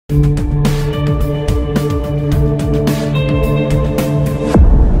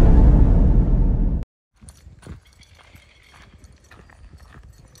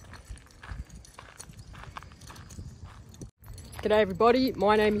G'day everybody,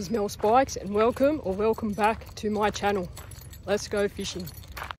 my name is Mel Spikes and welcome back to my channel. Let's go fishing.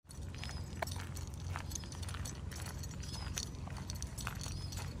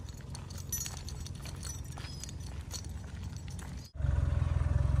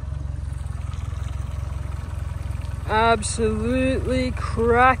 Absolutely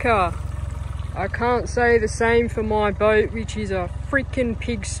cracker. I can't say the same for my boat, which is a freaking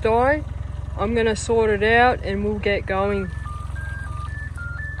pigsty. I'm gonna sort it out and we'll get going.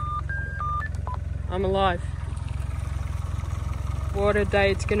 I'm alive. What a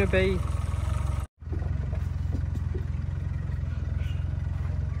day it's gonna be.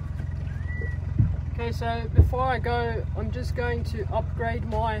 Okay, so before I go, I'm just going to upgrade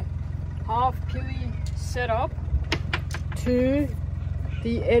my half pilly setup to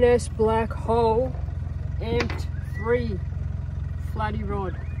the NS Black Hole Amped 3 flatty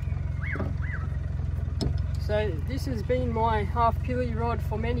rod. So this has been my half pilly rod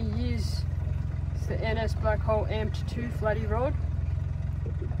for many years. It's the NS Black Hole Amped 2 flatty rod.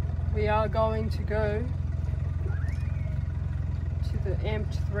 We are going to go to the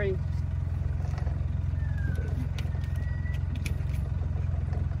Amped 3.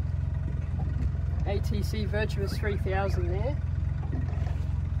 ATC Virtuous 3000 there.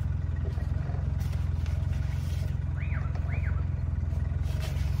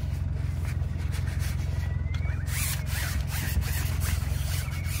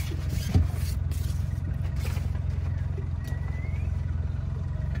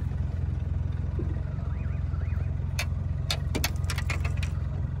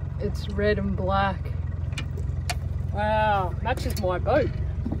 It's red and black. Wow, matches my boat.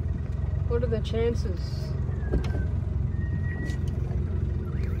 What are the chances?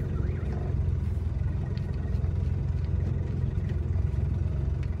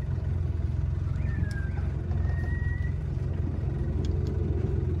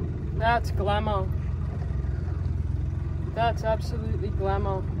 That's glamour. That's absolutely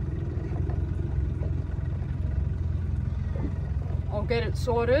glamour. I'll get it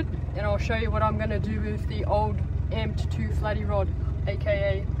sorted and I'll show you what I'm going to do with the old Amped 2 flatty rod,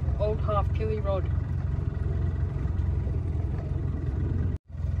 aka old half pilly rod.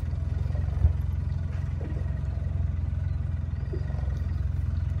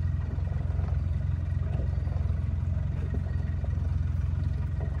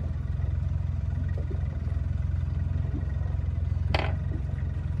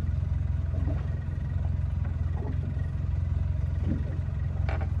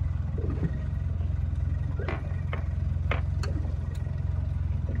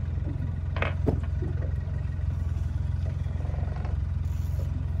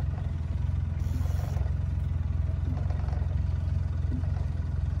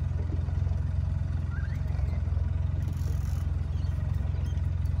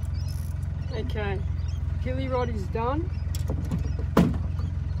 Okay, pilly rod is done.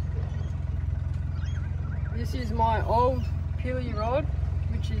 This is my old pilly rod,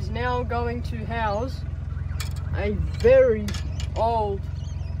 which is now going to house a very old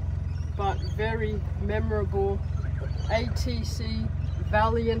but very memorable ATC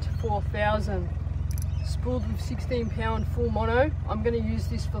Valiant 4000. Spooled with 16-pound full mono. I'm going to use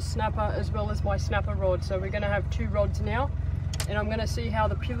this for snapper as well as my snapper rod. So we're going to have two rods now. And I'm going to see how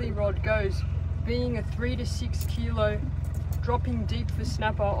the pilly rod goes. Being a 3 to 6 kilo, dropping deep for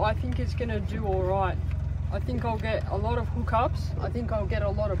snapper, I think it's going to do alright. I think I'll get a lot of hookups, I think I'll get a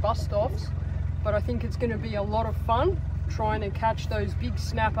lot of bust offs, but I think it's going to be a lot of fun trying to catch those big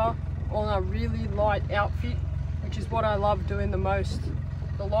snapper on a really light outfit, which is what I love doing the most.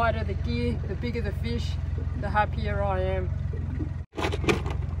 The lighter the gear, the bigger the fish, the happier I am.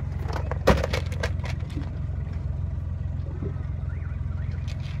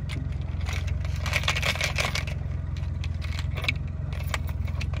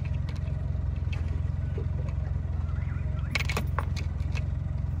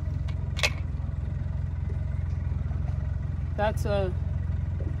 That's a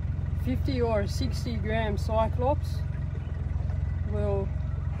 50 or a 60 gram Cyclops. We'll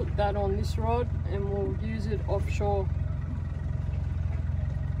put that on this rod and we'll use it offshore.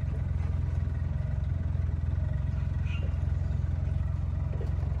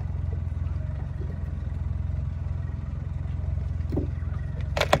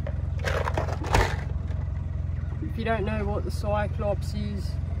 If you don't know what the Cyclops is,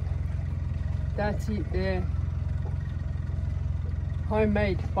 that's it there.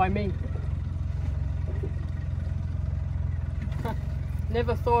 Homemade by me.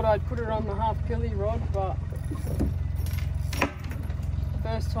 Never thought I'd put it on the half pilly rod, but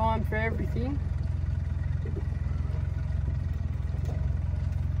first time for everything.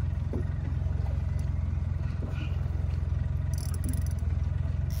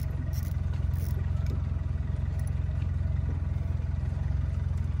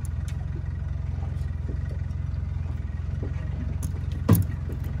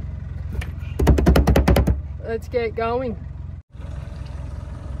 let's get going.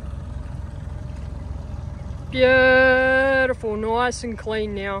 Beautiful, nice and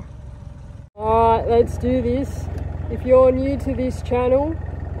clean now. Alright, let's do this. If you're new to this channel,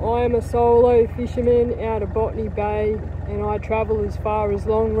 I am a solo fisherman out of Botany Bay, and I travel as far as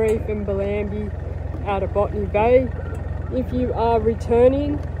Long Reef and Bellambi out of Botany Bay. If you are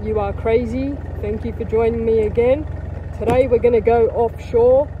returning, you are crazy. Thank you for joining me again. Today we're going to go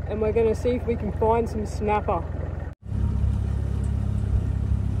offshore and we're going to see if we can find some snapper.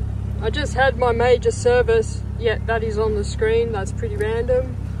 I just had my major service. Yeah, that is on the screen. That's pretty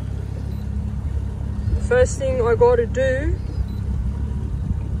random. The first thing I got to do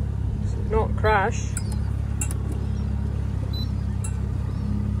is not crash.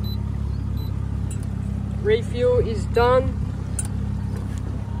 Refuel is done.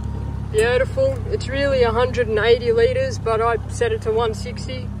 Beautiful. It's really 180 litres, but I set it to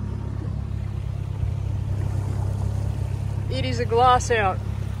 160. It is a glass out.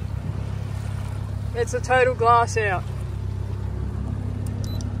 It's a total glass out.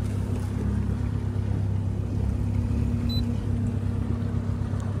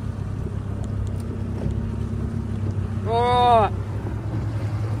 Alright.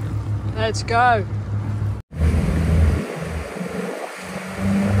 Let's go.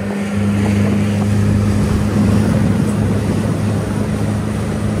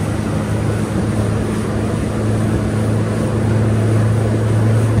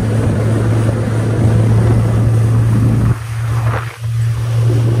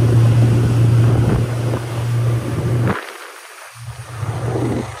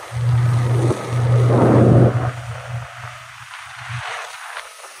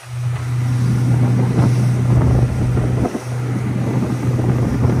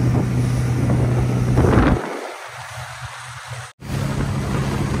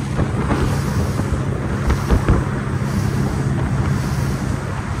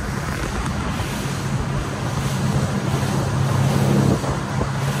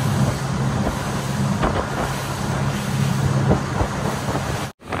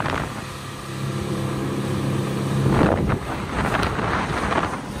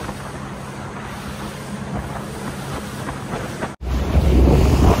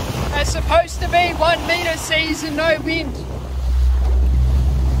 Supposed to be 1 metre seas and no wind.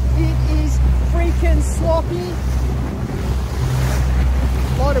 It is freaking sloppy.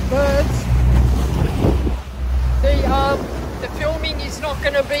 A lot of birds. The filming is not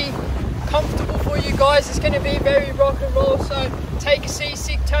going to be comfortable for you guys. It's going to be very rock and roll, so take a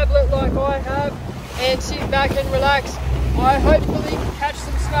seasick tablet like I have and sit back and relax. I hopefully catch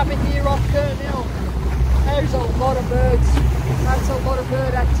some snapper here off Kernell. There's a lot of birds. That's a lot of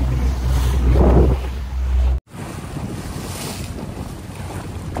bird activity.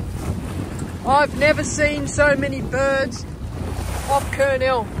 I've never seen so many birds off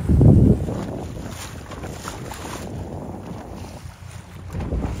Kernell.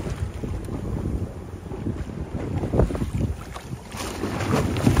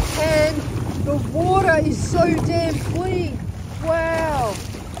 And the water is so damn clean. Wow.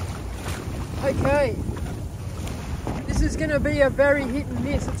 Okay. This is going to be a very hit and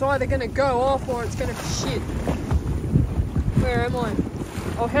miss. It's either going to go off or it's going to be shit. Where am I?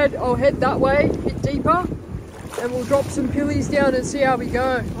 I'll head that way, a bit deeper, and we'll drop some pillies down and see how we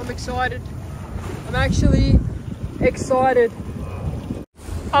go. I'm excited. I'm actually excited.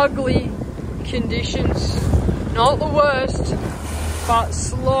 Ugly conditions. Not the worst, but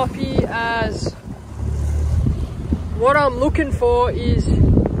sloppy as. What I'm looking for is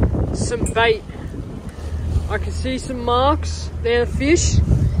some bait. I can see some marks. They're fish.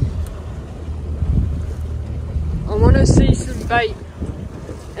 I want to see some bait.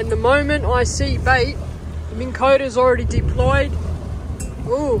 And the moment I see bait, the Minn Kota's already deployed.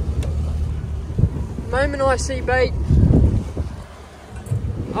 Ooh. The moment I see bait,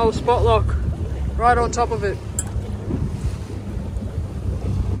 I'll spot lock right on top of it.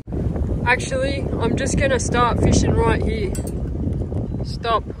 Actually, I'm just gonna start fishing right here.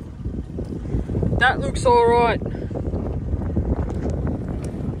 Stop. That looks alright.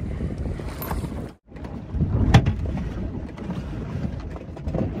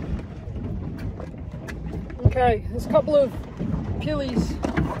 Okay, there's a couple of pillies.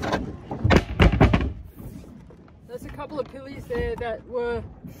 There's a couple of pillies there that were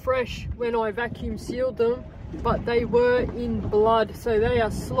fresh when I vacuum sealed them, but they were in blood. So they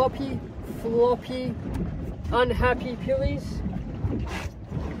are sloppy, floppy, unhappy pillies.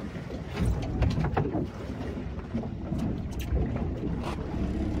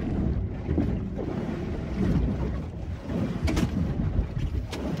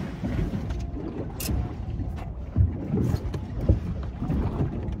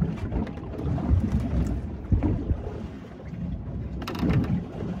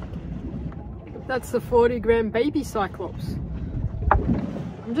 That's the 40-gram baby Cyclops.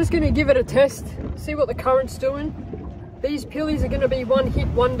 I'm just going to give it a test, see what the current's doing. These pillies are going to be one-hit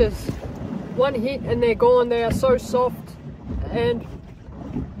wonders. One hit and they're gone. They are so soft and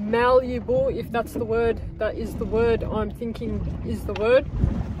malleable, if that's the word. That is the word I'm thinking is the word.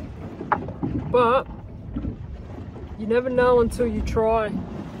 But you never know until you try.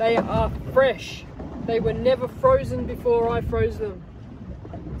 They are fresh. They were never frozen before I froze them.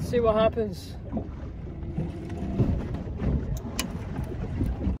 Let's see what happens.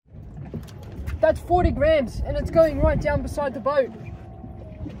 That's 40 grams and it's going right down beside the boat.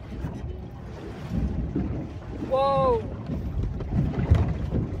 Whoa.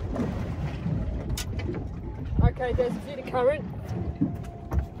 Okay, there's a bit of current.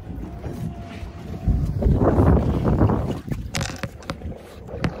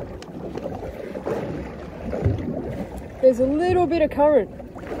 There's a little bit of current.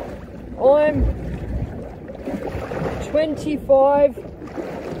 I'm 25,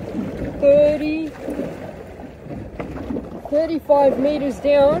 30, 35 meters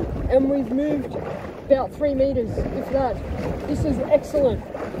down and we've moved about 3 meters, if that. This is excellent.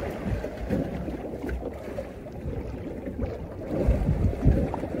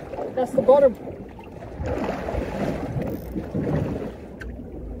 That's the bottom.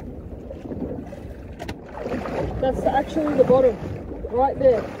 That's actually the bottom, right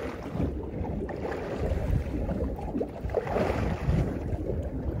there.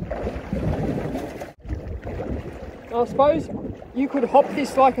 I suppose you could hop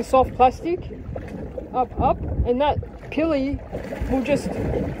this like a soft plastic, up, and that pilly will just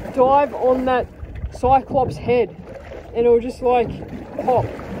dive on that Cyclops head and it'll just like pop.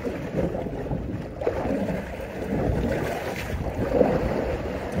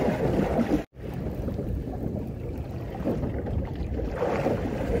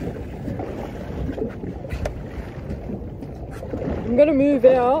 I'm gonna move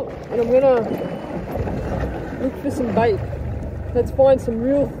out and I'm gonna look for some bait. Let's find some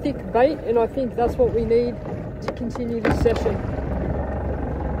real thick bait and I think that's what we need to continue this session.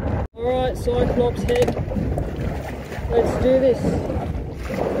 Alright, Cyclops head. Let's do this.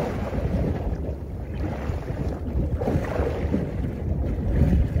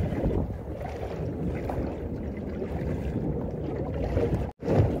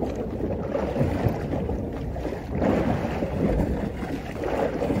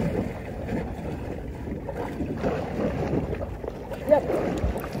 Yep.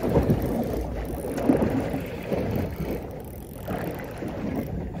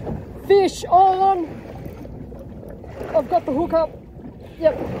 Fish all on. I've got the hook up.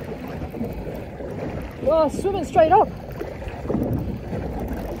 Yep. Oh, swimming straight up.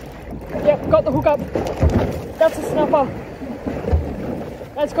 Yep, got the hook up. That's a snapper.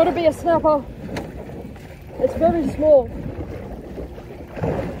 That's got to be a snapper. It's very small.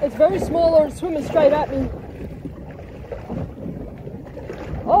 It's very small or it's swimming straight at me.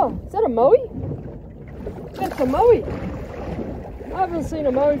 Oh, is that a moe? That's a moe. I haven't seen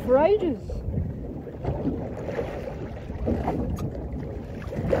a moe for ages.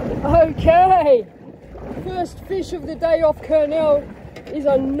 Okay, first fish of the day off Kernel is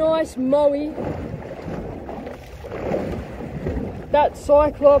a nice moe. That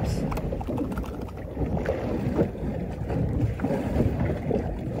Cyclops.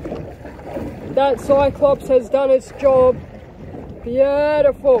 That Cyclops has done its job.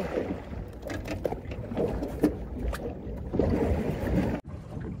 Beautiful.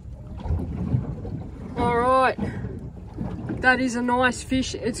 All right, that is a nice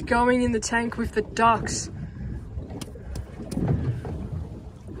fish. It's going in the tank with the ducks.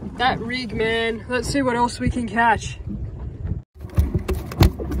 That rig, man. Let's see what else we can catch.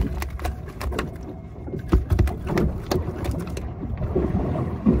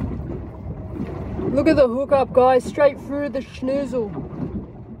 Look at the hook up, guys, straight through the schnoozle.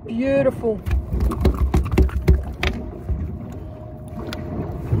 Beautiful.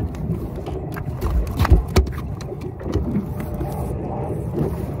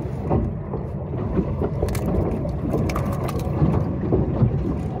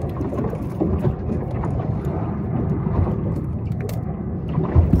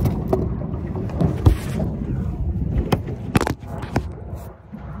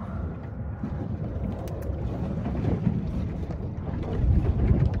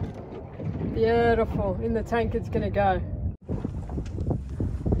 Beautiful. In the tank it's gonna go.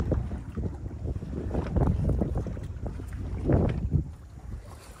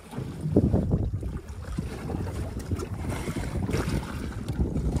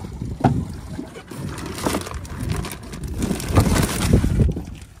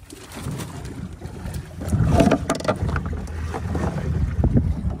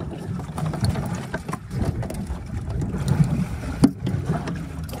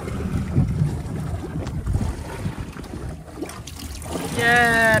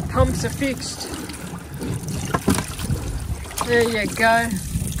 pumps are fixed. There you go,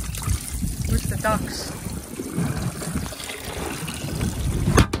 with the ducks.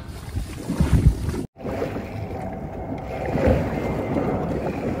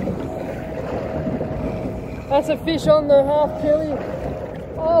 That's a fish on the half pilly.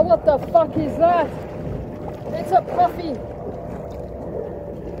 Oh, what the fuck is that? It's a puffy.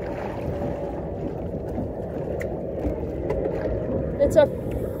 It's a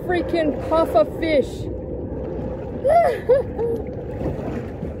freaking puffer fish.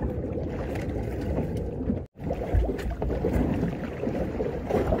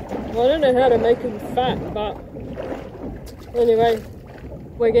 Well, I don't know how to make him fat, but anyway,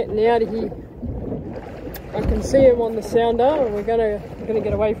 we're getting out of here. I can see him on the sounder, and we're gonna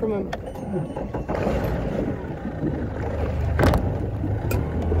get away from him.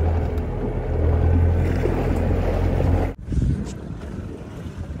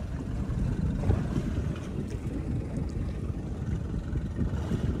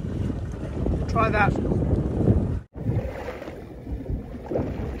 Try that.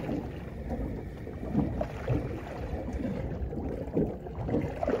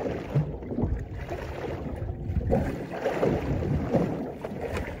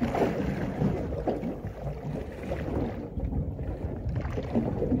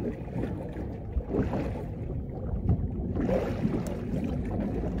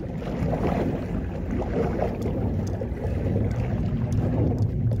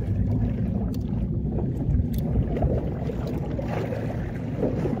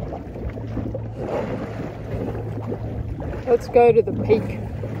 Let's go to the peak.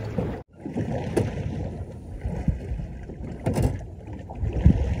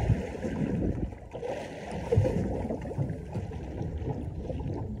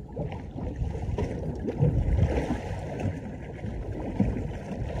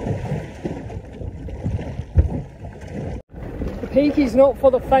 The peak is not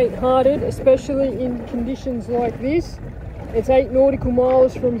for the faint-hearted, especially in conditions like this. It's 8 nautical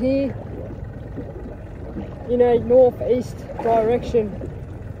miles from here, in a northeast direction.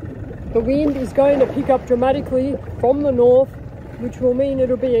 The wind is going to pick up dramatically from the north, which will mean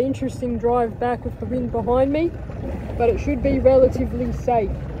it'll be an interesting drive back with the wind behind me, but it should be relatively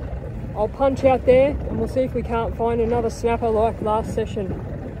safe. I'll punch out there and we'll see if we can't find another snapper like last session.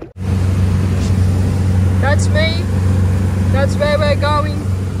 That's me. That's where we're going.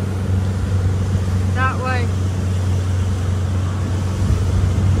 That way.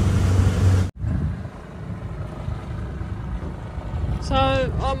 So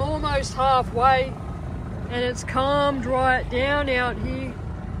I'm almost halfway and it's calmed right down out here.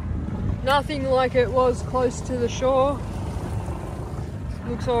 Nothing like it was close to the shore.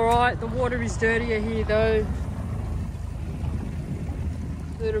 Looks alright. The water is dirtier here though.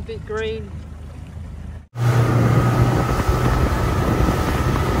 A little bit green.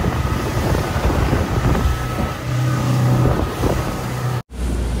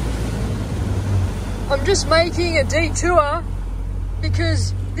 I'm just making a detour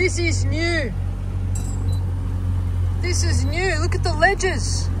because this is new. This is new. Look at the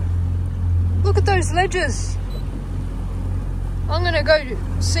ledges. Look at those ledges. I'm gonna go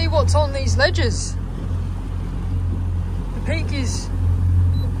see what's on these ledges. The peak is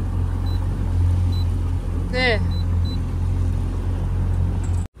there.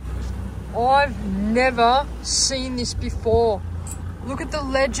 I've never seen this before. Look at the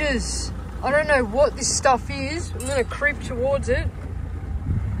ledges. I don't know what this stuff is. I'm gonna creep towards it.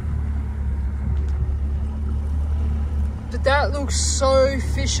 But that looks so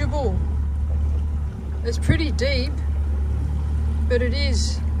fishable. It's pretty deep, but it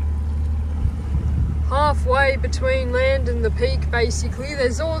is halfway between land and the peak basically.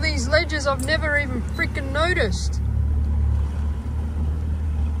 There's all these ledges I've never even freaking noticed.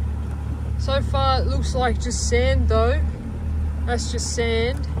 So far it looks like just sand though. That's just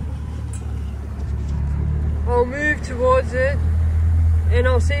sand. I'll move towards it and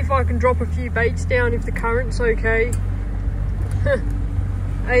I'll see if I can drop a few baits down if the current's okay.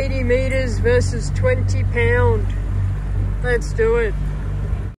 80 meters versus 20 pound. Let's do it.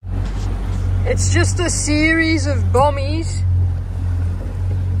 It's just a series of bommies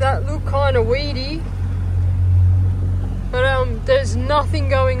that look kind of weedy, but there's nothing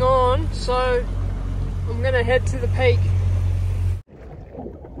going on, so I'm gonna head to the peak.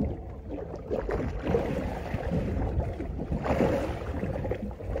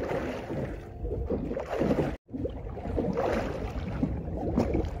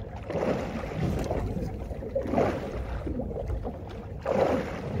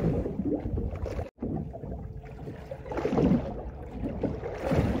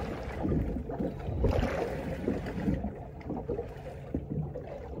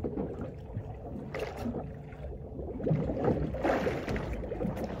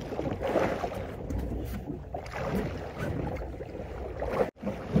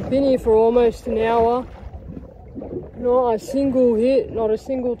 Been here for almost an hour. Not a single hit, not a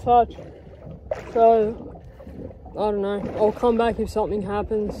single touch. So, I don't know. I'll come back if something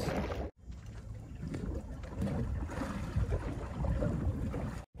happens.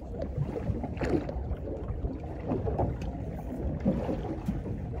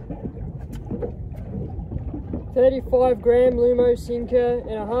 $35-gram Lumo sinker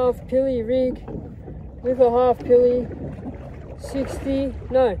and a half pilly rig with a half pilly.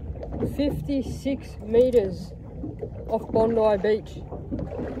 56 meters off Bondi Beach,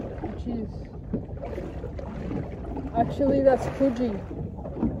 which is actually, that's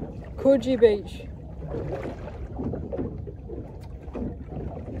Coogee Beach.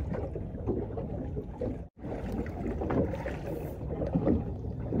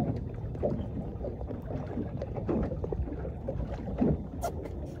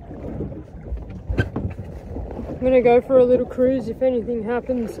 I'm gonna go for a little cruise. If anything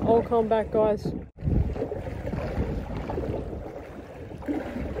happens, I'll come back, guys.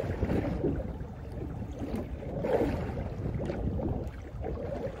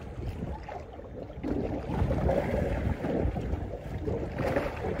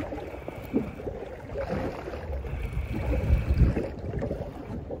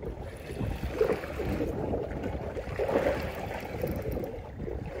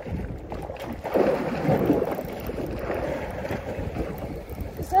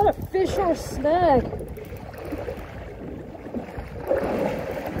 Is that a fish or a snag?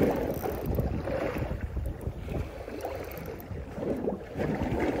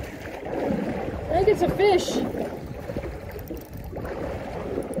 I think it's a fish.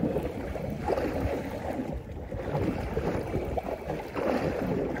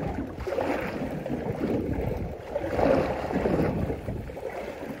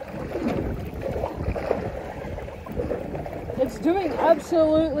 It's doing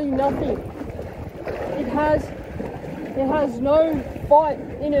absolutely nothing. It has no fight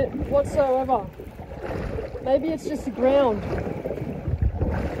in it whatsoever. Maybe it's just the ground.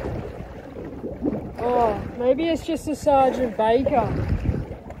 Oh, maybe it's just a Sergeant Baker.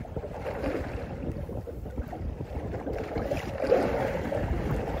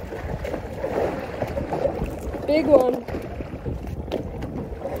 Big one.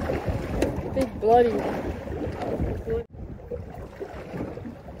 Big bloody.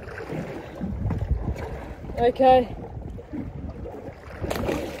 Okay.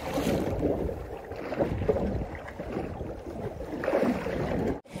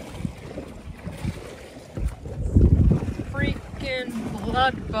 Freaking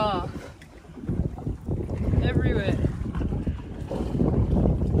bloodbath everywhere.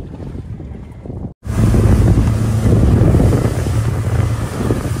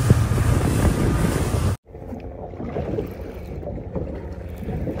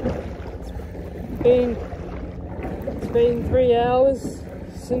 It's been 3 hours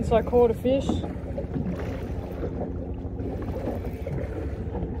since I caught a fish. I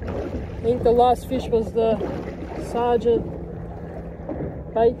think the last fish was the Sergeant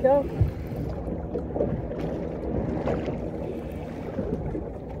Baker.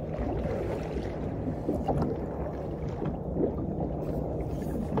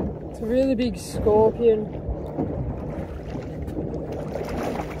 It's a really big scorpion.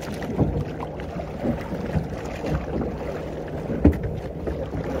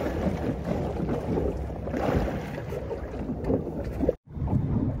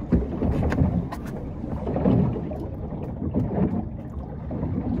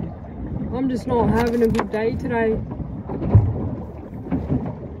 I'm just not having a good day today.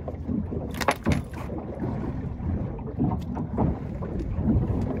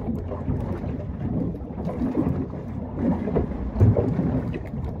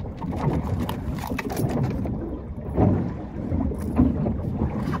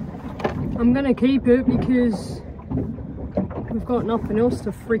 I'm gonna keep it because we've got nothing else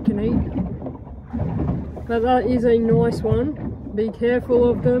to freaking eat. But that is a nice one. Be careful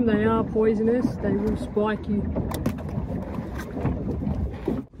of them, they are poisonous, they will spike you.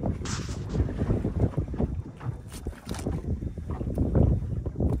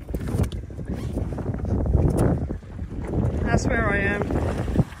 That's where I am.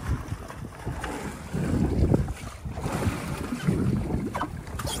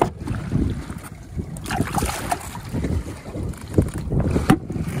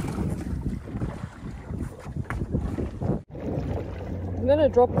 I'm going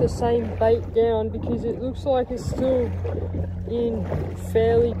to drop the same bait down because it looks like it's still in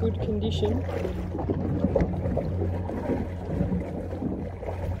fairly good condition.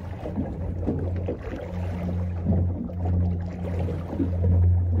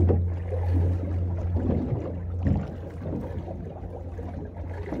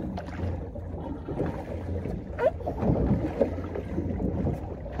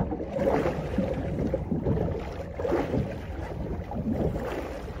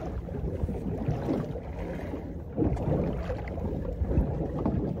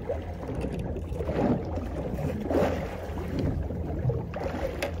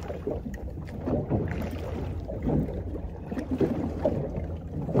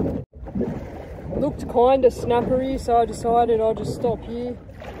 Looked kind of snappery, so I decided I'll just stop here.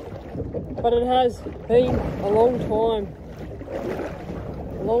 But it has been a long time.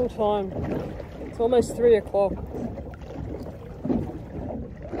 A long time. It's almost 3 o'clock.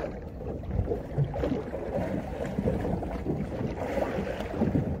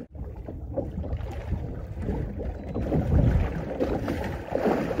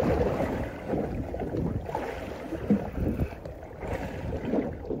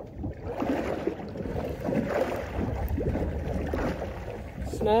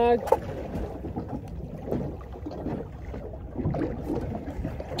 Snag.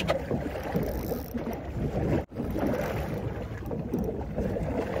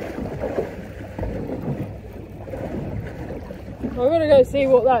 I'm gonna go see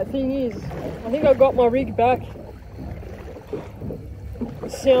what that thing is. I think I got my rig back. The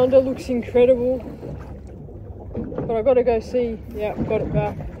sounder looks incredible. But I gotta go see. Yeah, got it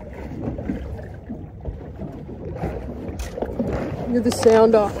back. Look at the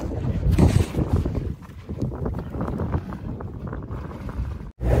sounder.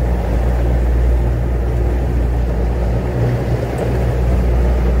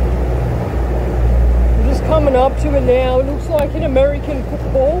 I'm just coming up to it now. It looks like an American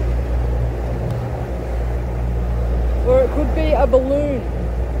football. Or it could be a balloon.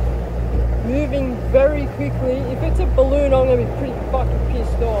 Moving very quickly. If it's a balloon, I'm going to be pretty fucking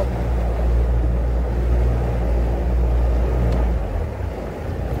pissed off.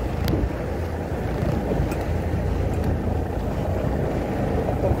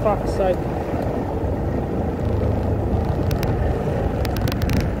 For fuck's sake.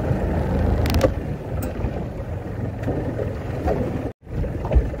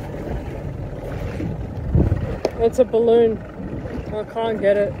 It's a balloon. I can't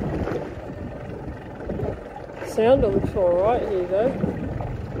get it. Sounder looks alright here though.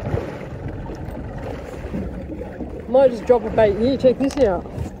 Might just drop a bait here, check this out.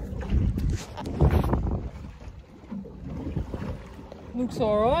 Looks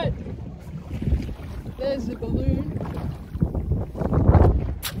alright. There's the balloon.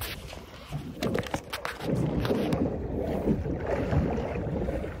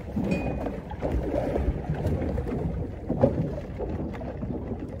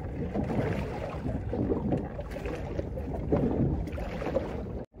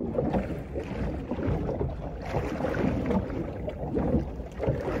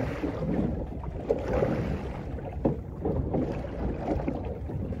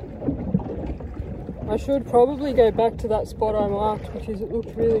 I should probably go back to that spot I marked because it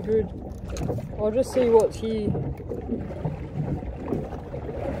looked really good. I'll just see what's here.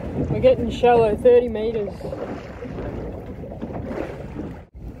 We're getting shallow, 30 meters.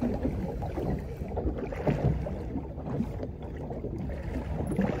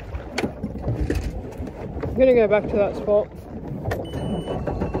 I'm gonna go back to that spot.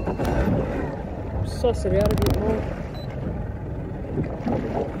 Suss it out a bit more.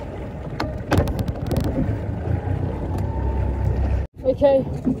 Okay,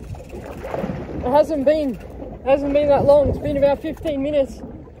 it hasn't been that long. It's been about 15 minutes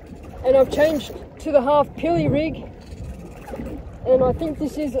and I've changed to the half pilly rig and I think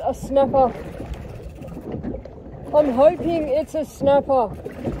this is a snapper. I'm hoping it's a snapper.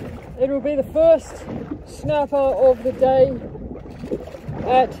 It'll be the first snapper of the day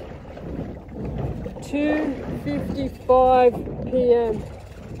at 2:55 p.m.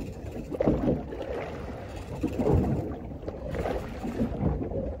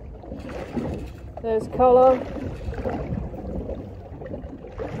 There's colour.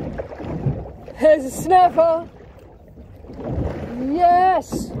 There's a snapper.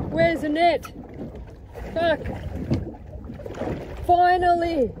 Yes! Where's the net? Fuck.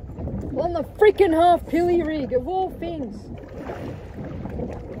 Finally! On the freaking half pilly rig of all things.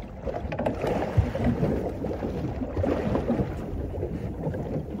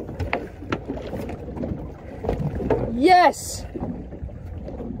 Yes!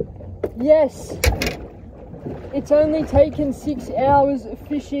 Yes! It's only taken 6 hours of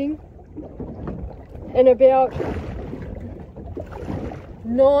fishing and about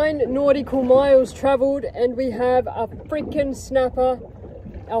 9 nautical miles travelled, and we have a freaking snapper,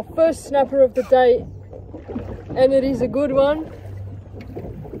 our first snapper of the day, and it is a good one.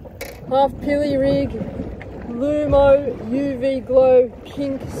 Half pilly rig, Lumo UV glow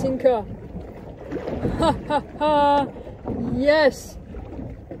pink sinker. Ha ha ha! Yes!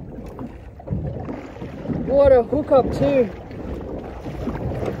 What a hookup too!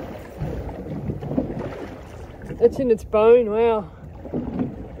 It's in its bone, wow.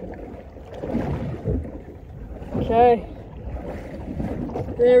 Okay.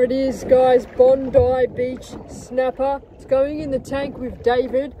 There it is, guys, Bondi Beach snapper. It's going in the tank with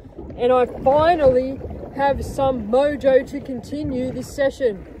David, and I finally have some mojo to continue this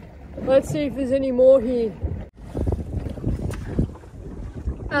session. Let's see if there's any more here.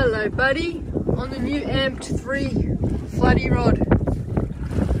 Hello, buddy, on the new Amped 3 floody rod.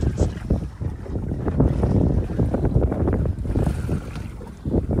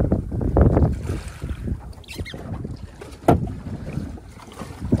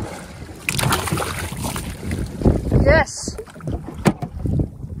 Yes!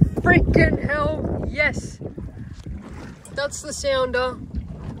 Freaking hell, yes! That's the sounder.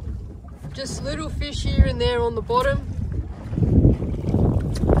 Just little fish here and there on the bottom.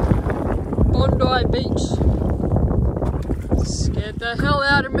 Bondi Beach. Scared the hell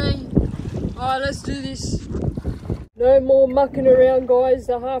out of me. Alright, let's do this. No more mucking around, guys.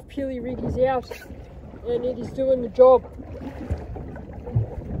 The half pilly rig is out and it is doing the job.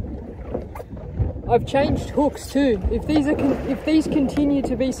 I've changed hooks too. If these continue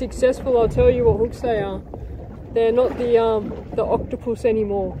to be successful, I'll tell you what hooks they are. They're not the octopus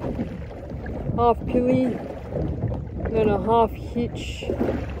anymore. Half pilly, then a half hitch,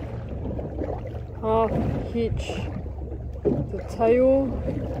 the tail,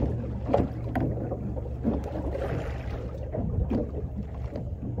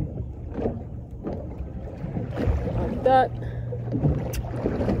 like that.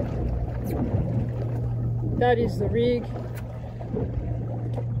 That is the rig.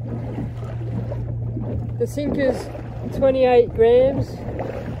 The sinker's 28 grams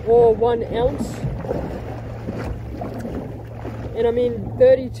or 1 ounce. And I'm in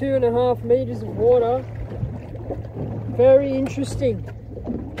 32.5 meters of water. Very interesting.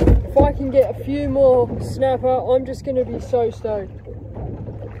 If I can get a few more snapper, I'm just going to be so stoked.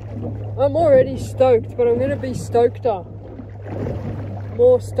 I'm already stoked, but I'm going to be stokeder.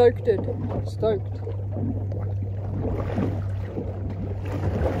 More stoked.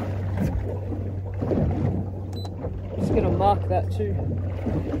 Just going to mark that too.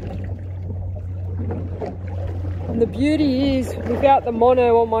 And the beauty is, without the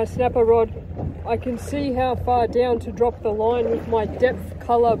mono on my snapper rod, I can see how far down to drop the line with my depth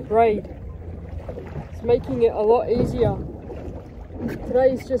color braid. It's making it a lot easier.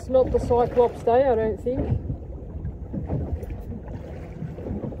 Today's just not the Cyclops day, I don't think.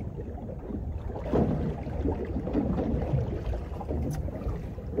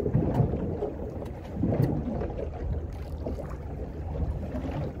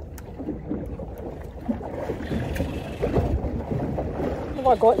 Have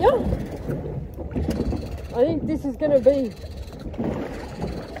I got you? I think this is going to be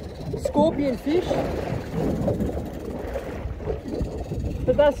scorpion fish,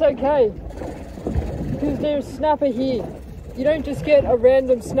 but that's okay because there's snapper here. You don't just get a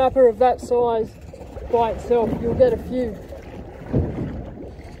random snapper of that size by itself, you'll get a few.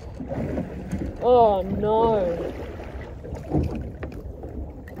 Oh no.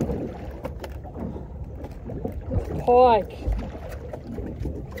 Pike.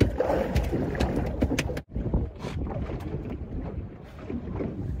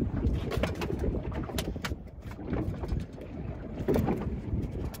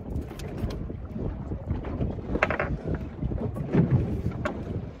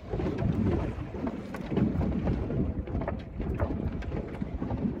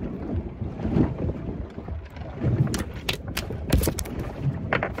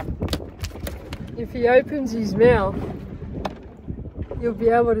 If he opens his mouth, you'll be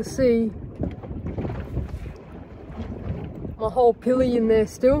able to see my whole pilly in there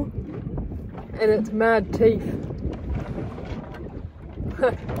still, and it's mad teeth.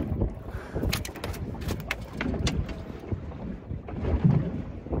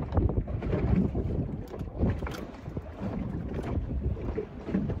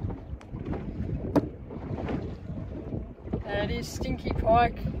 That is stinky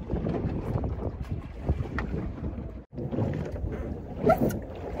pike.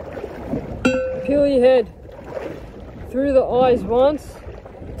 Pilly head. through the eyes once,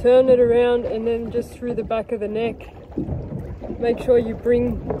 turn it around, and then just through the back of the neck. Make sure you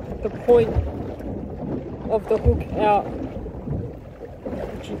bring the point of the hook out,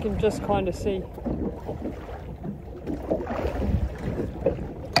 which you can just kind of see.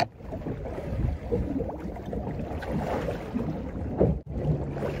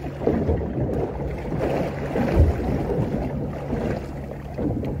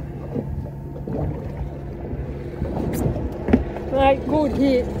 Right, good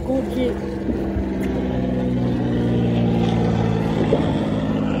hit, good hit.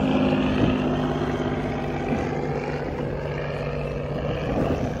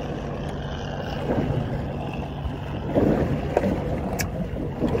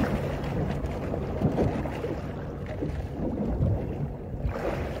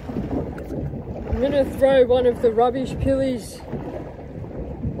 I'm going to throw one of the rubbish pillies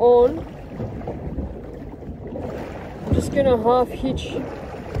on. I'm just going to half hitch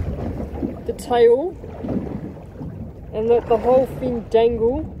the tail and let the whole thing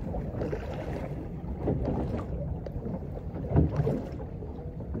dangle.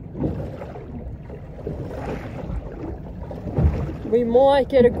 We might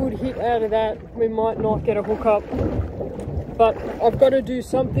get a good hit out of that, we might not get a hook up, but I've got to do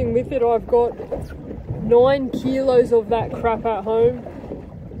something with it. I've got 9 kilos of that crap at home.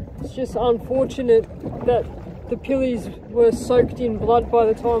 It's just unfortunate that the pillies were soaked in blood by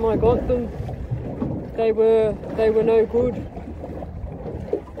the time I got them. They were no good.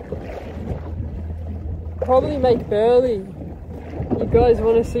 Probably make burley. You guys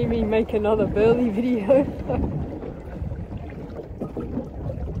want to see me make another burley video?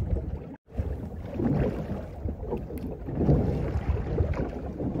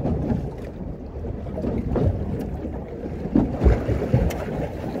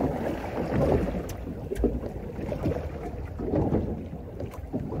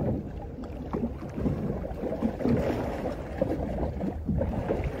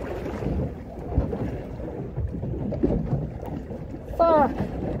 Fuck!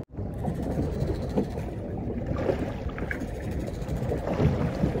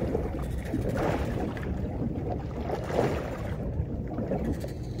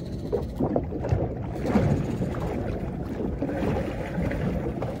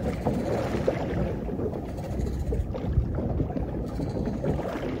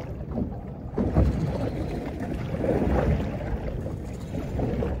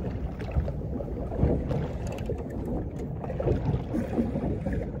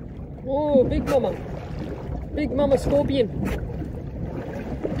 Oh, big mama scorpion.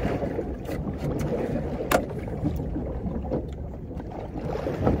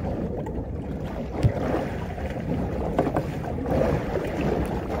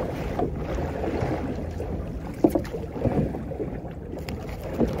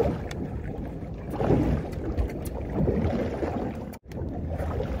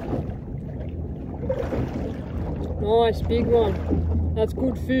 Nice, big one. That's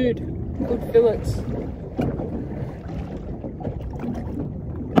good food, good fillets.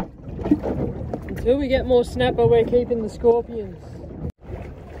 Until we get more snapper, we're keeping the scorpions.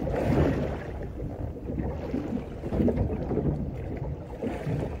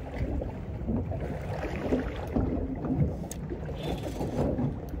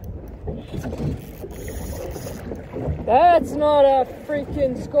 That's not a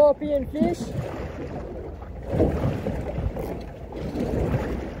freaking scorpion fish.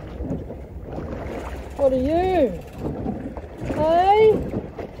 What are you? Hey?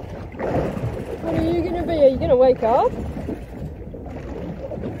 What are you gonna be? Are you gonna wake up?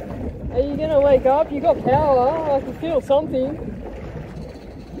 Are you gonna wake up? You got power. I can feel something.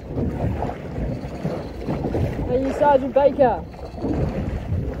 Are you Sergeant Baker?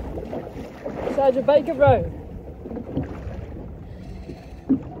 Sergeant Baker, bro?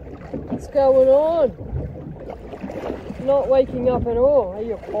 What's going on? Not waking up at all. Are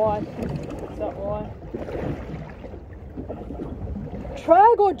you quiet? Is that why?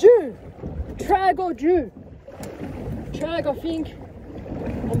 Trag or Jew? Trag or Jew? Trag, I think.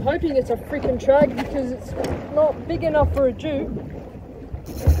 I'm hoping it's a freaking trag because it's not big enough for a Jew.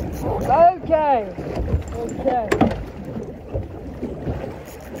 Okay. Okay.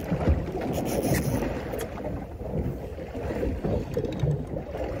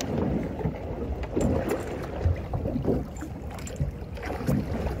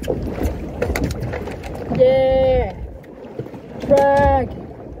 Yeah, trag.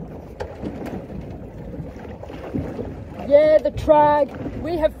 Yeah, the trag.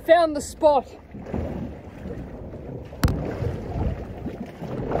 We have found the spot.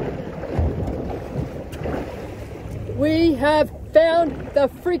 We have found the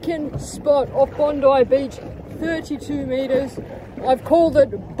freaking spot off Bondi Beach, 32 meters. I've called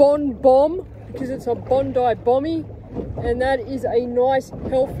it Bon Bomb because it's a Bondi Bommy, and that is a nice,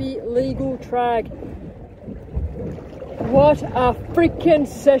 healthy, legal trag. What a freaking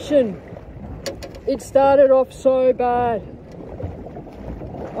session. It started off so bad.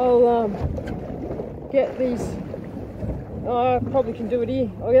 I'll get these, I probably can do it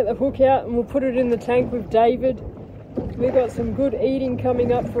here. I'll get the hook out and we'll put it in the tank with David. We've got some good eating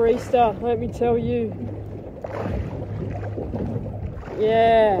coming up for Easter, let me tell you.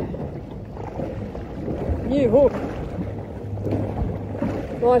 Yeah. New hook.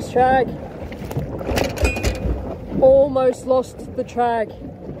 Nice trag. Almost lost the trag.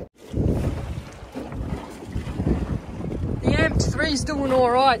 The Amped 3's doing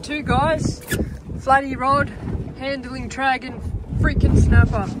alright too, guys. Flatty rod, handling trag and freaking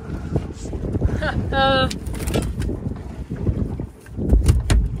snapper.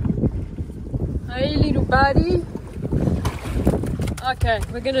 Hey little buddy. Okay,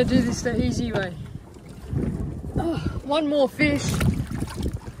 we're gonna do this the easy way. Oh, one more fish.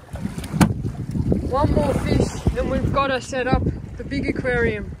 One more fish and we've got to set up the big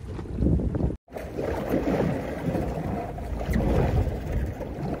aquarium.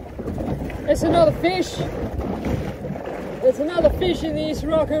 It's another fish. There's another fish in this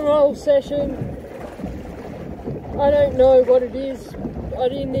rock and roll session. I don't know what it is. I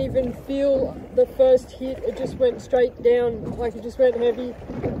didn't even feel the first hit. It just went straight down, like it just went heavy.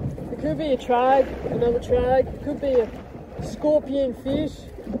 It could be a trag, another trag. It could be a scorpion fish.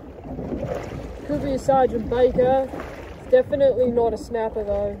 It could be a Sergeant Baker. It's definitely not a snapper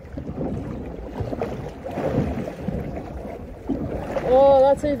though. Oh,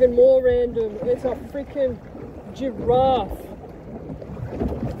 that's even more random. It's a freaking giraffe.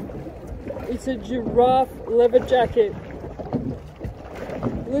 It's a giraffe leather jacket.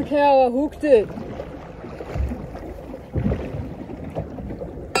 Look how I hooked it.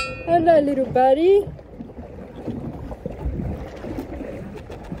 Hello, little buddy.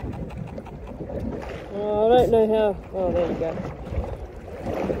 Oh, I don't know how. Oh, there you go.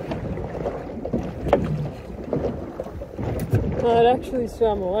 Oh, it actually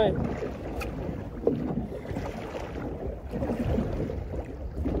swam away.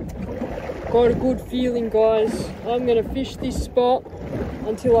 Got a good feeling, guys. I'm gonna fish this spot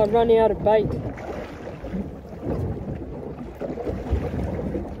until I run out of bait.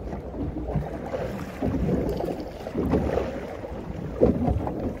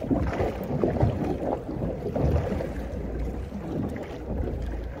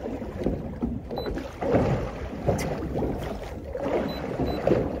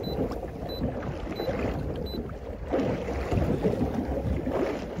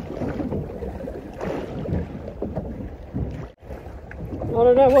 I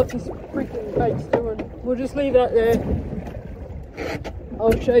don't know what this freaking bait's doing. We'll just leave that there.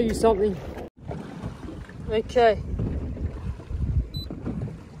 I'll show you something. Okay.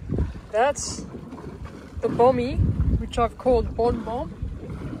 That's the bommy, which I've called Bon Bomb.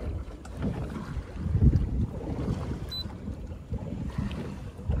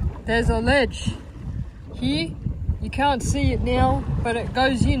 There's a ledge here. You can't see it now, but it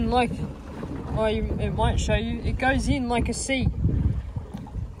goes in like, oh, it might show you. It goes in like a sea.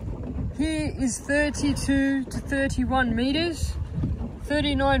 Here is 32 to 31 meters,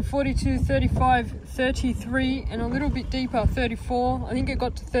 39, 42, 35, 33, and a little bit deeper, 34. I think it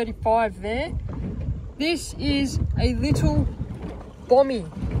got to 35 there. This is a little bommy.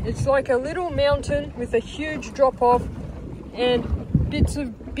 It's like a little mountain with a huge drop off and bits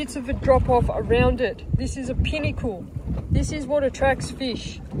of a drop off around it. This is a pinnacle. This is what attracts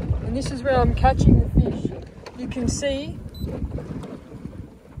fish, and this is where I'm catching the fish. You can see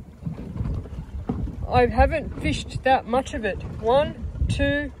I haven't fished that much of it. 1,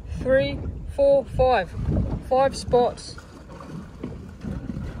 2, 3, 4, 5. 5 spots.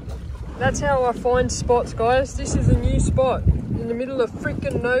 That's how I find spots, guys. This is a new spot in the middle of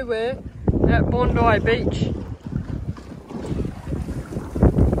freaking nowhere at Bondi Beach.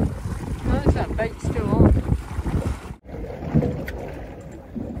 How is that bait still on?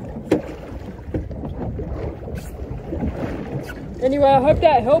 Anyway, I hope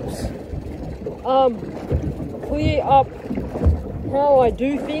that helps clear up how I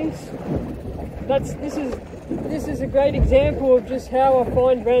do things. This is a great example of just how I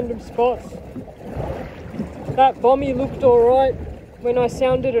find random spots. That bommy looked alright. When I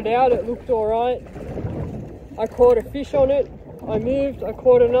sounded it out, it looked alright. I caught a fish on it, I moved, I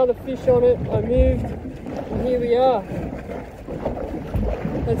caught another fish on it, I moved, and here we are.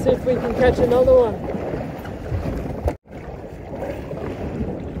 Let's see if we can catch another one.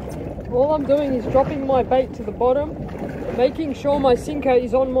 All I'm doing is dropping my bait to the bottom, making sure my sinker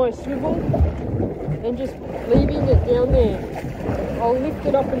is on my swivel, and just leaving it down there. I'll lift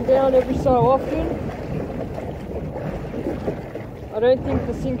it up and down every so often. I don't think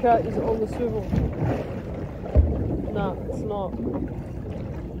the sinker is on the swivel. No, it's not.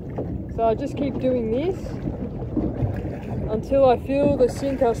 So I just keep doing this until I feel the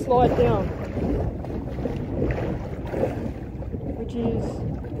sinker slide down, which is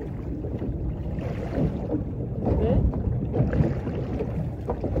there.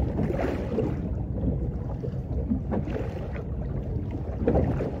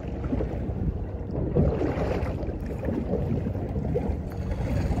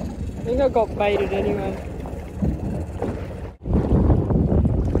 I think I got baited anyway.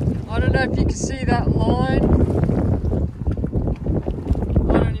 I don't know if you can see that line.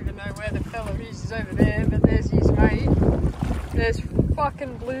 I don't even know where the fella is. He's over there, but there's his mate. There's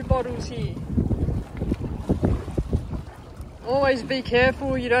fucking blue bottles here. Always be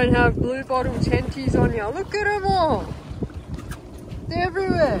careful you don't have blue bottle tenties on you. Look at them all. They're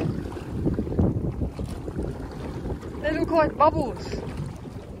everywhere. They look like bubbles.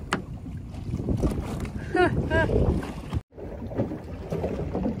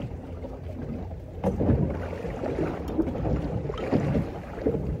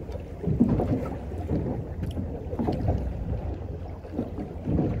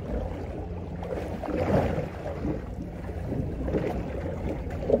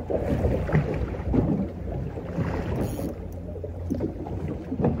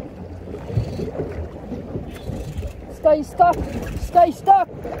 Stay stuck, stay stuck.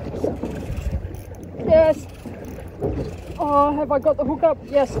 Yes. Oh, have I got the hook up?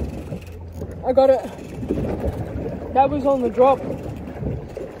 Yes, I got it. That was on the drop.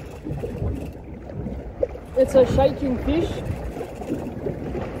 It's a shaking fish.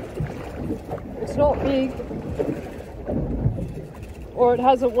 It's not big, or it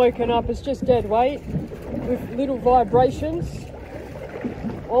hasn't woken up. It's just dead weight with little vibrations.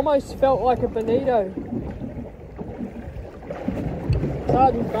 Almost felt like a bonito.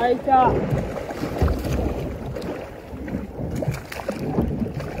 Sardine baker.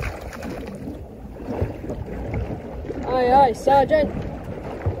 Aye, aye, Sergeant.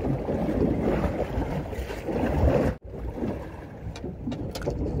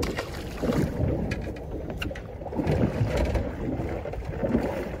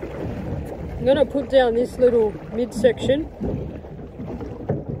 I'm going to put down this little midsection.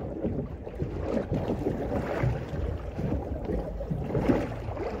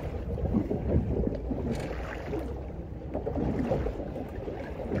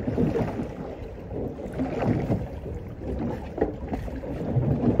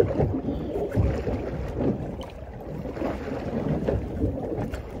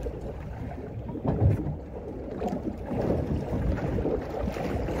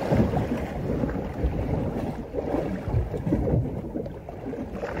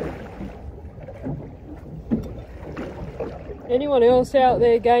 Anyone else out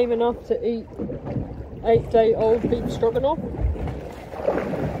there game enough to eat 8-day-old beef stroganoff?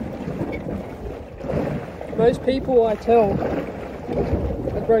 Most people, I tell,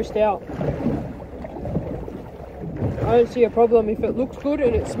 are grossed out. I don't see a problem. If it looks good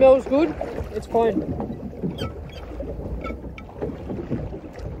and it smells good, it's fine.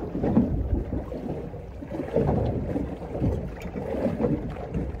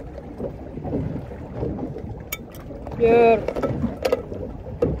 Yeah.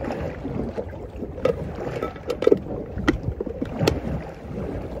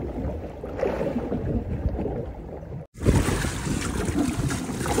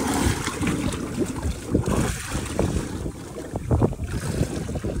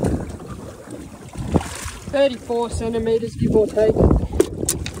 "34 centimeters, give or take."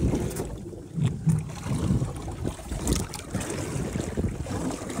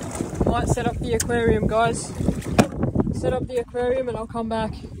 Might set up the aquarium, guys. Set up the aquarium and I'll come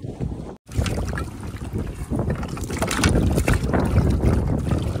back.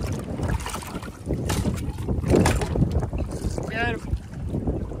 Beautiful.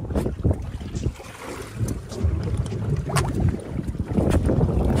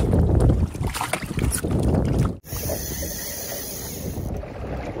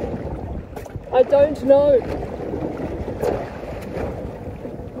 I don't know.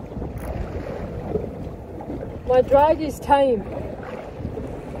 My drag is tame.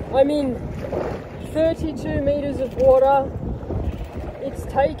 I'm in 32 meters of water. It's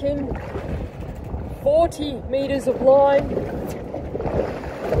taken 40 meters of line.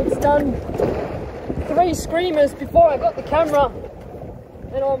 It's done 3 screamers before I got the camera.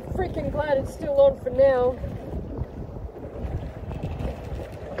 and I'm freaking glad it's still on for now.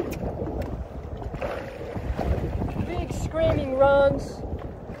 Big screaming runs,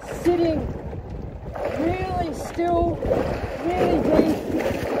 sitting really still, really deep,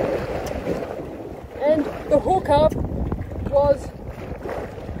 and the hookup was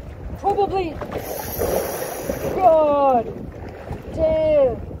probably, God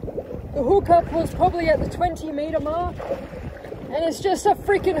damn, the hookup was probably at the 20-meter mark, and it's just a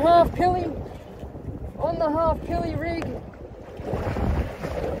freaking half pilly on the half pilly rig.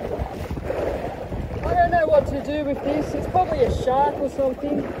 I don't know what to do with this. It's probably a shark or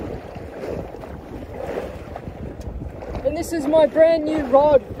something. And this is my brand new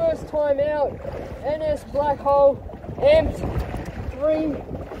rod, first time out, NS Black Hole Amped 3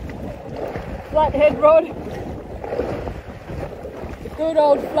 flathead rod. Good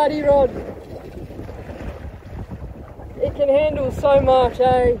old flatty rod. It can handle so much,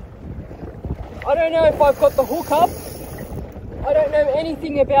 eh? I don't know if I've got the hook up. I don't know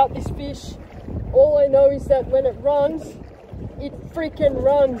anything about this fish. All I know is that when it runs, it freaking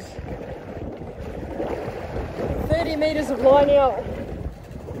runs. 30 meters of line out.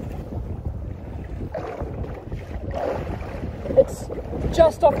 It's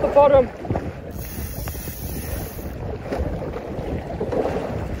just off the bottom.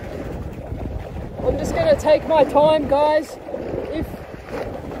 I'm just gonna take my time, guys.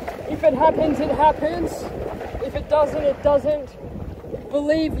 If it happens, it happens. If it doesn't, it doesn't.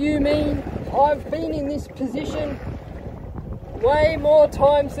 Believe you me, I've been in this position way more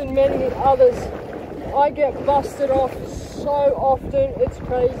times than many others. I get busted off so often, it's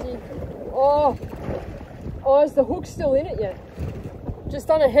crazy. Oh, is the hook still in it yet? Just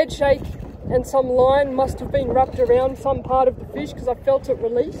done a head shake and some line must have been wrapped around some part of the fish because I felt it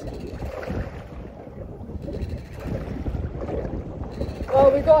release. Oh,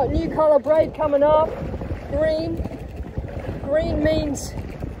 we got new colour braid coming up, green. Green means,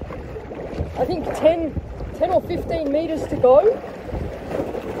 I think 10 or 15 meters to go.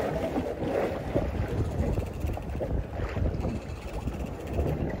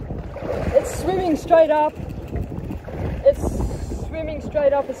 It's swimming straight up. It's swimming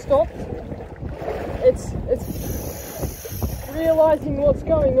straight up. It stopped. It's realizing what's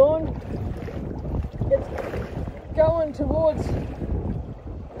going on. It's going towards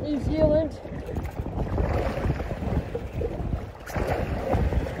New Zealand.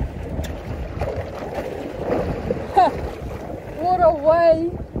 What a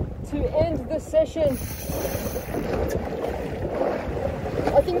way to end the session.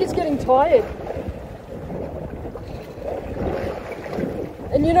 I think it's getting tired.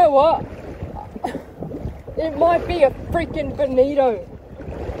 And you know what? It might be a freaking bonito.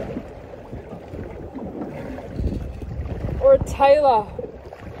 Or a tailor.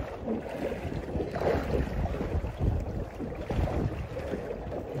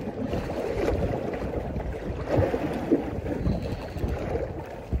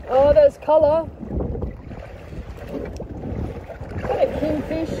 Oh, there's colour. Is that a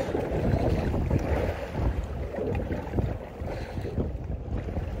kingfish?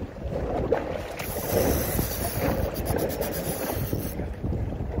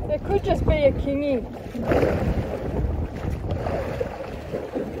 There could just be a kingy.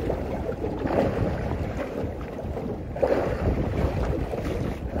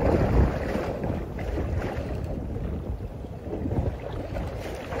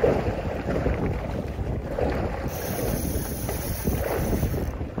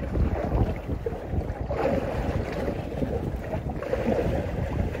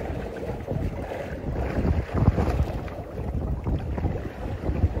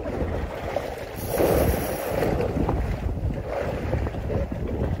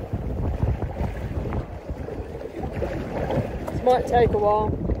 Might take a while.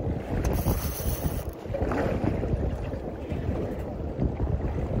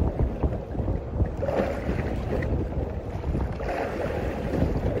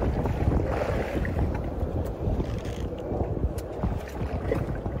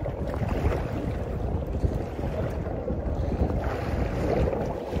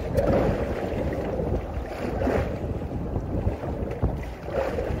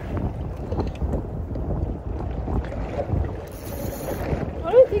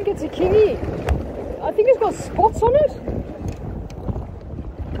 It's a kingy. I think it's got spots on it.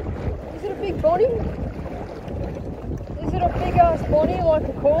 Is it a big bonny? Is it a big ass bonny like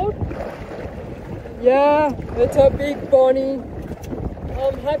a cord? Yeah, it's a big bonny.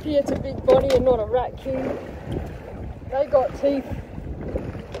 I'm happy it's a big bonny and not a rat king. They got teeth.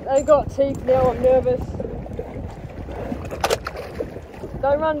 They got teeth now, I'm nervous.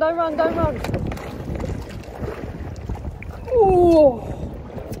 Don't run, don't run, don't run. Oh!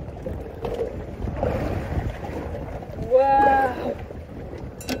 Wow!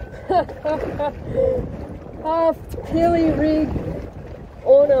 Half pilly rig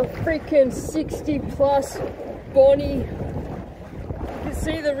on a freaking 60 plus bonnie. You can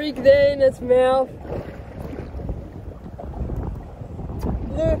see the rig there in its mouth.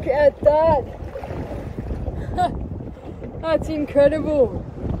 Look at that! That's incredible.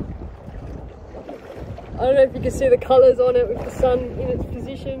 I don't know if you can see the colours on it with the sun in its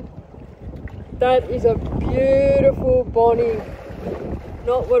position. That is a beautiful bonnie.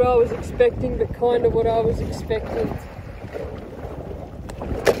 Not what I was expecting, but kind of what I was expecting.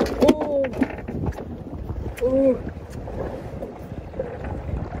 Oh. Oh.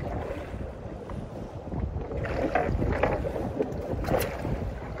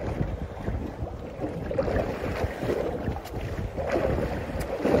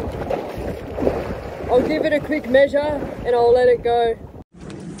 I'll give it a quick measure and I'll let it go.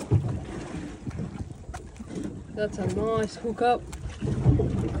 That's a nice hookup.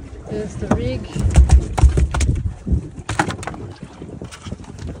 There's the rig.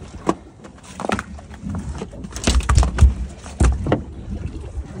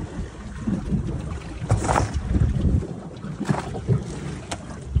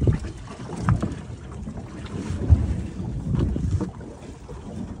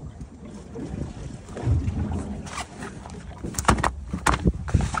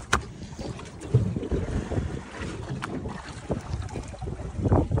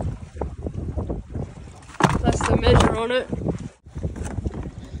 That's the measure on it.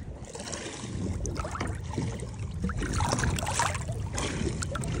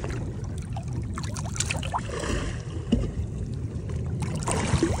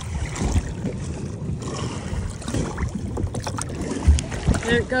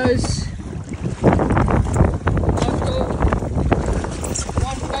 There it goes. I've got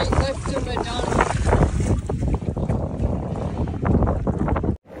one bait left and we're done.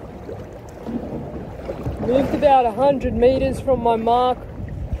 Moved about 100 meters from my mark.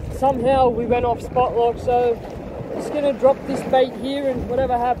 Somehow we went off spot lock, so I'm just gonna drop this bait here and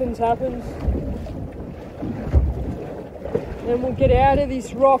whatever happens, happens. Then we'll get out of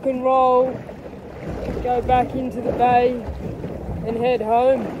this rock and roll, go back into the bay and head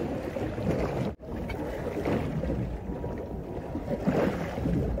home.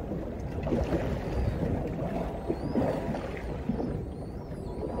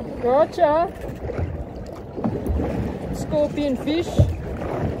 Gotcha! Scorpion fish.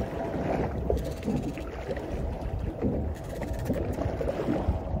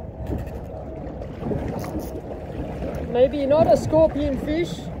 Maybe not a scorpion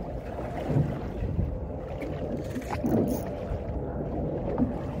fish.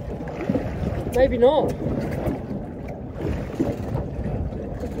 Maybe not.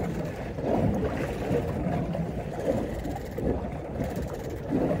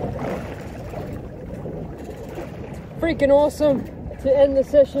 Freaking awesome to end the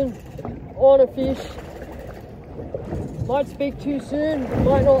session on a fish. Might speak too soon,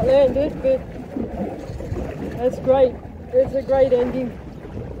 might not land it, but that's great. It's a great ending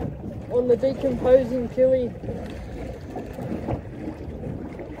on the decomposing killie.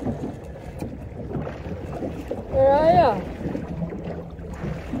 Where are ya?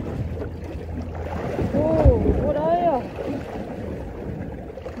 Oh, what are ya?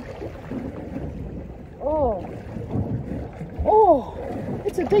 Oh. Oh,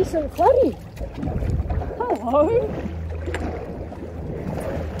 it's a decent flatty. Hello.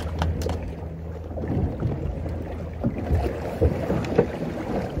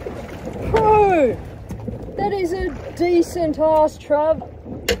 Bro, that is a decent ass trub.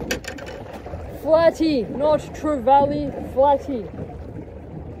 Flatty, not trevally, flatty.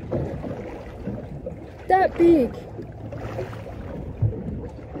 That big.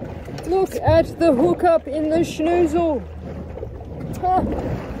 Look at the hookup in the schnoozle. Huh.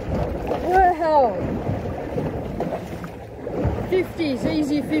 Wow. 50s,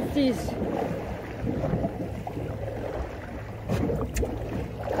 easy 50s.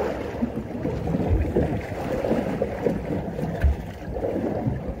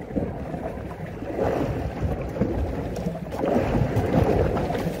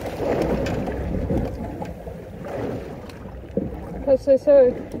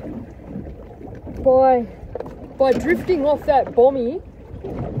 So by drifting off that bommy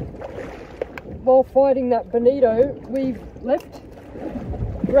while fighting that bonito, we've left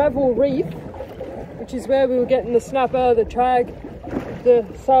Gravel Reef, which is where we were getting the snapper, the trag, the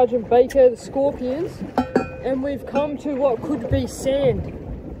Sergeant Baker, the scorpions, and we've come to what could be sand.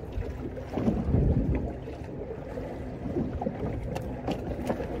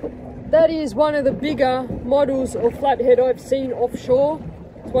 That is one of the bigger models of flathead I've seen offshore.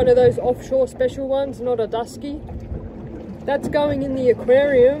 It's one of those offshore special ones, not a dusky. That's going in the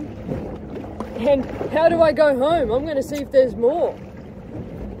aquarium. And how do I go home? I'm going to see if there's more.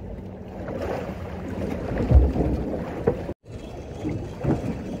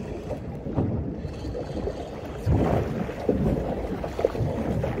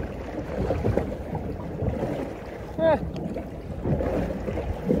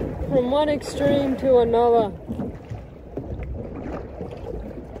 From one extreme to another.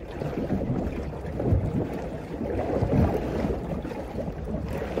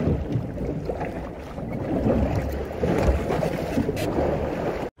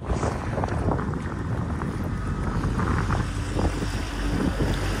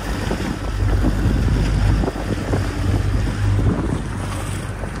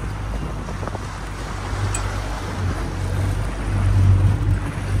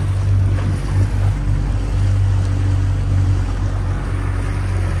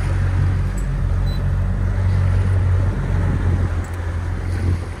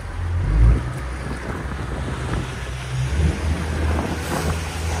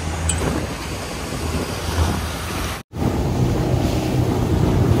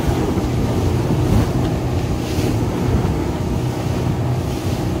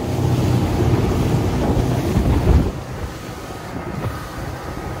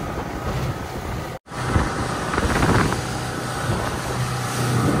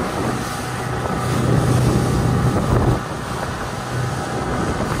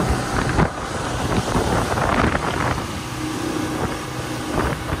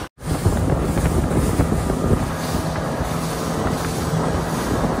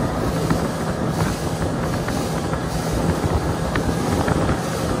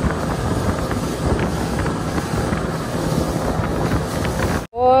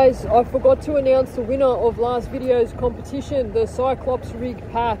 Guys, I forgot to announce the winner of last video's competition, the Cyclops rig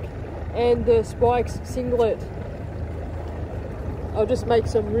pack and the Spikes singlet. I'll just make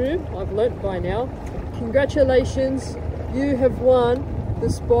some room, I've learnt by now. Congratulations, you have won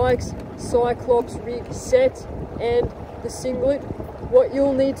the Spikes Cyclops rig set and the singlet. What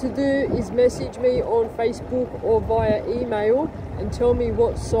you'll need to do is message me on Facebook or via email and tell me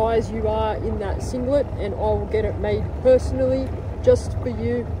what size you are in that singlet, and I will get it made personally just for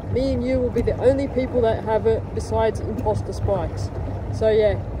you. Me and you will be the only people that have it besides imposter Spikes. So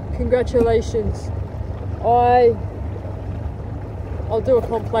yeah, congratulations. I'll do a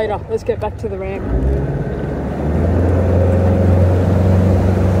comp later. Let's get back to the ram.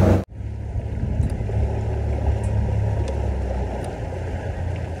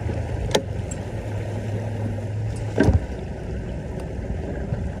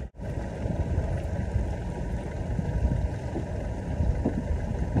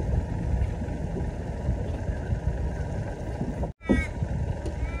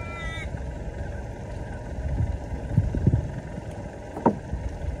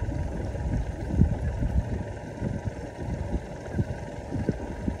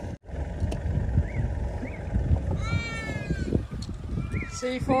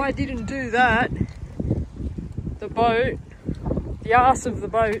 See, if I didn't do that, the boat, the arse of the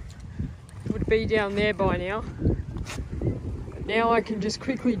boat would be down there by now. But now I can just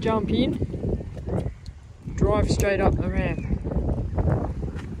quickly jump in, drive straight up the ramp.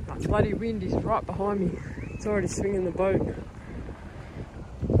 That bloody wind is right behind me. It's already swinging the boat.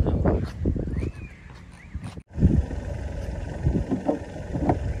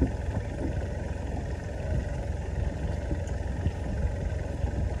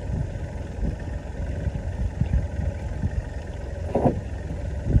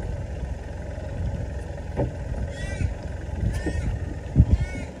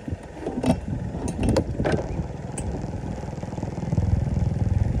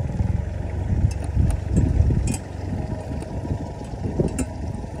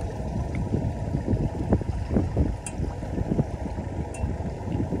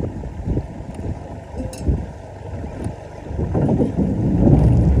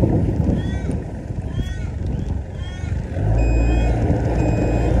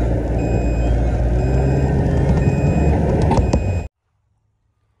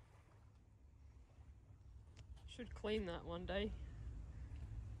 Should clean that one day.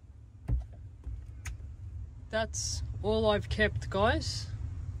 That's all I've kept, guys.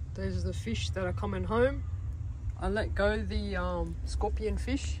 Those are the fish that are coming home. I let go the scorpion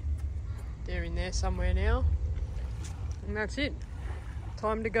fish. They're in there somewhere now. And that's it.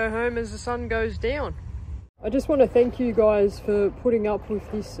 Time to go home as the sun goes down. I just want to thank you guys for putting up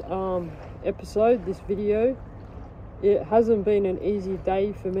with this episode, this video. It hasn't been an easy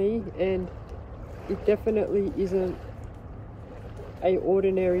day for me, and it definitely isn't an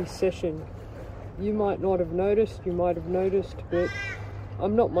ordinary session. You might not have noticed, you might have noticed, but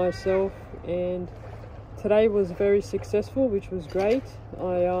I'm not myself, and today was very successful, which was great.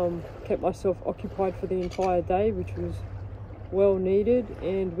 I kept myself occupied for the entire day, which was well needed,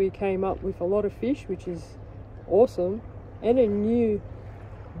 and we came up with a lot of fish, which is awesome, and a new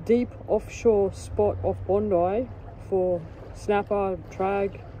deep offshore spot off Bondi for snapper,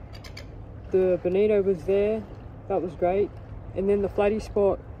 trag. The bonito was there, that was great, and then the flatty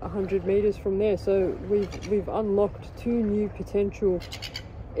spot 100 meters from there. So we've unlocked 2 new potential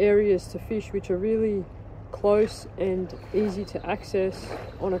areas to fish, which are really close and easy to access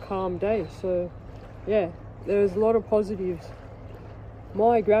on a calm day. So yeah, there's a lot of positives.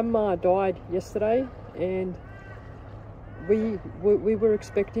 My grandma died yesterday, and we were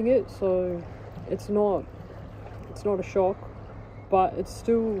expecting it, so it's not a shock, but it's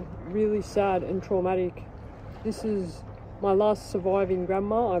still really sad and traumatic. This is my last surviving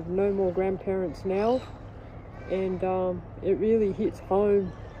grandma. I've no more grandparents now, and it really hits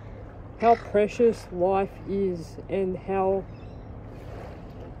home how precious life is, and how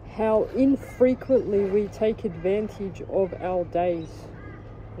infrequently we take advantage of our days.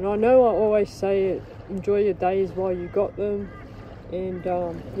 And I know I always say it, enjoy your days while you got them, and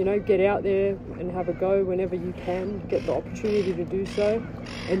you know, get out there and have a go whenever you can, get the opportunity to do so,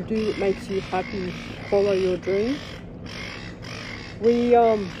 and do what makes you happy, follow your dreams.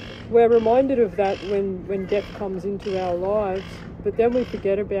 We're reminded of that when death comes into our lives, but then we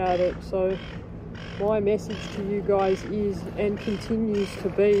forget about it. So my message to you guys is, and continues to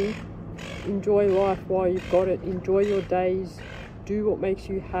be, enjoy life while you've got it, enjoy your days, do what makes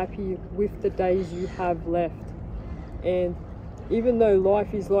you happy with the days you have left. And even though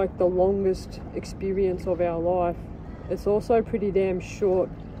life is like the longest experience of our life, it's also pretty damn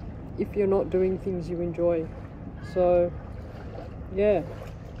short if you're not doing things you enjoy. So yeah,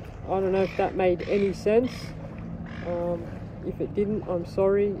 I don't know if that made any sense. If it didn't, I'm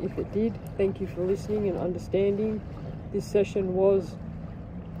sorry. If it did, thank you for listening and understanding. This session was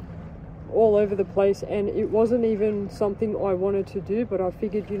all over the place, and it wasn't even something I wanted to do, but I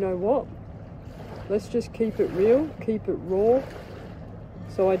figured, you know what, let's just keep it real, keep it raw.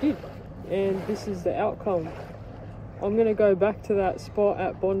 So I did, and this is the outcome. I'm going to go back to that spot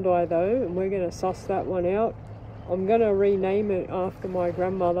at Bondi though, and we're going to suss that one out. I'm going to rename it after my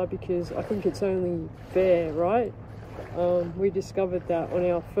grandmother, because I think it's only fair, right? We discovered that on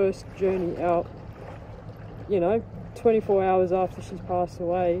our first journey out, you know, 24 hours after she's passed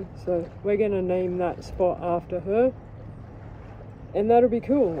away. So we're going to name that spot after her, and that'll be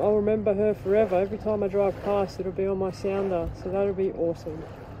cool. I'll remember her forever. Every time I drive past, it'll be on my sounder, so that'll be awesome.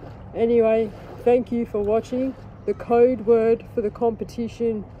 Anyway, thank you for watching. The code word for the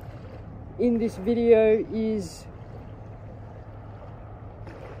competition in this video is,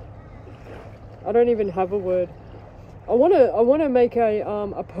 I don't even have a word. I want to make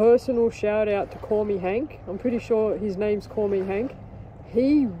a personal shout out to Call Me Hank. I'm pretty sure his name's Call Me Hank.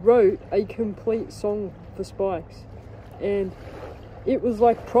 He wrote a complete song for Spikes, and it was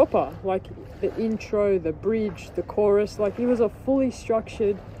like proper, like the intro, the bridge, the chorus. Like, it was a fully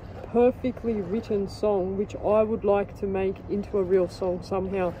structured, perfectly written song, which I would like to make into a real song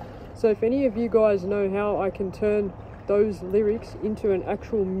somehow. So if any of you guys know how I can turn those lyrics into an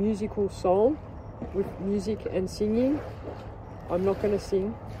actual musical song with music and singing, I'm not going to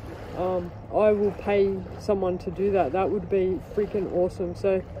sing, I will pay someone to do that. That would be freaking awesome.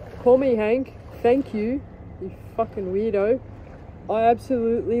 So Call Me Hank, thank you, you fucking weirdo. I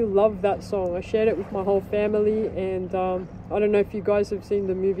absolutely love that song. I shared it with my whole family, and I don't know if you guys have seen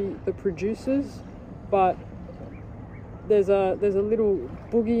the movie The Producers, but there's a little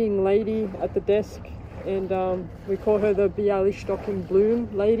boogieing lady at the desk, and we call her the Bialystock in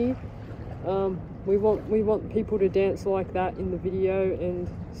Bloom lady. We want people to dance like that in the video, and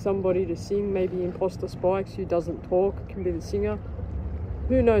somebody to sing, maybe Imposter Spikes, who doesn't talk, can be the singer.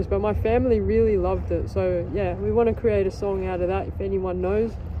 Who knows, but my family really loved it. So yeah, we want to create a song out of that. If anyone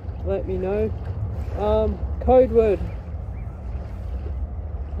knows, let me know. Code word.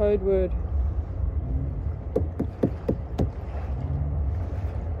 I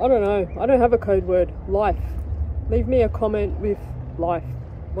don't know. I don't have a code word. Life. Leave me a comment with life.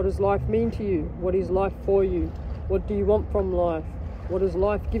 What does life mean to you? What is life for you? What do you want from life? What has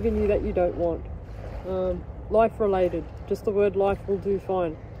life given you that you don't want? Life related. Just the word life will do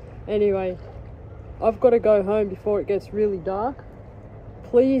fine. Anyway, I've got to go home before it gets really dark.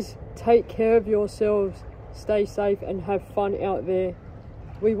 Please take care of yourselves. stay safe and have fun out there.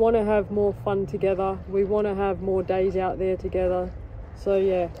 We want to have more fun together. We want to have more days out there together. So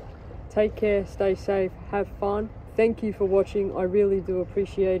yeah, take care, stay safe, have fun. Thank you for watching. I really do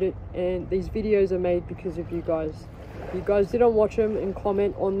appreciate it. And these videos are made because of you guys. If you guys didn't watch them and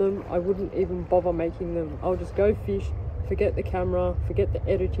comment on them, I wouldn't even bother making them. I'll just go fish, forget the camera, forget the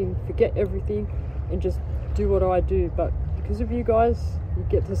editing, forget everything, and just do what I do. But because of you guys, you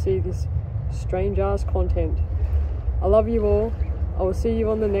get to see this strange ass content. I love you all. I will see you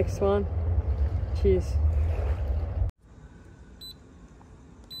on the next one. Cheers.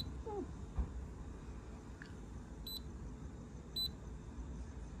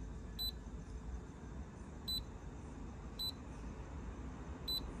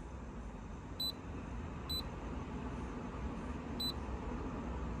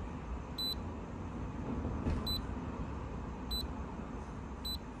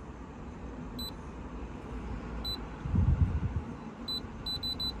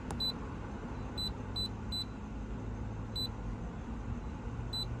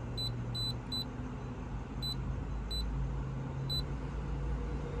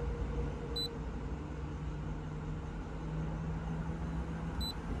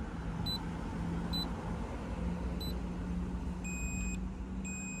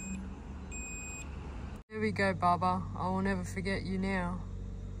 Here we go, Baba. I will never forget you now.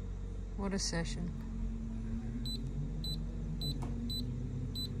 What a session.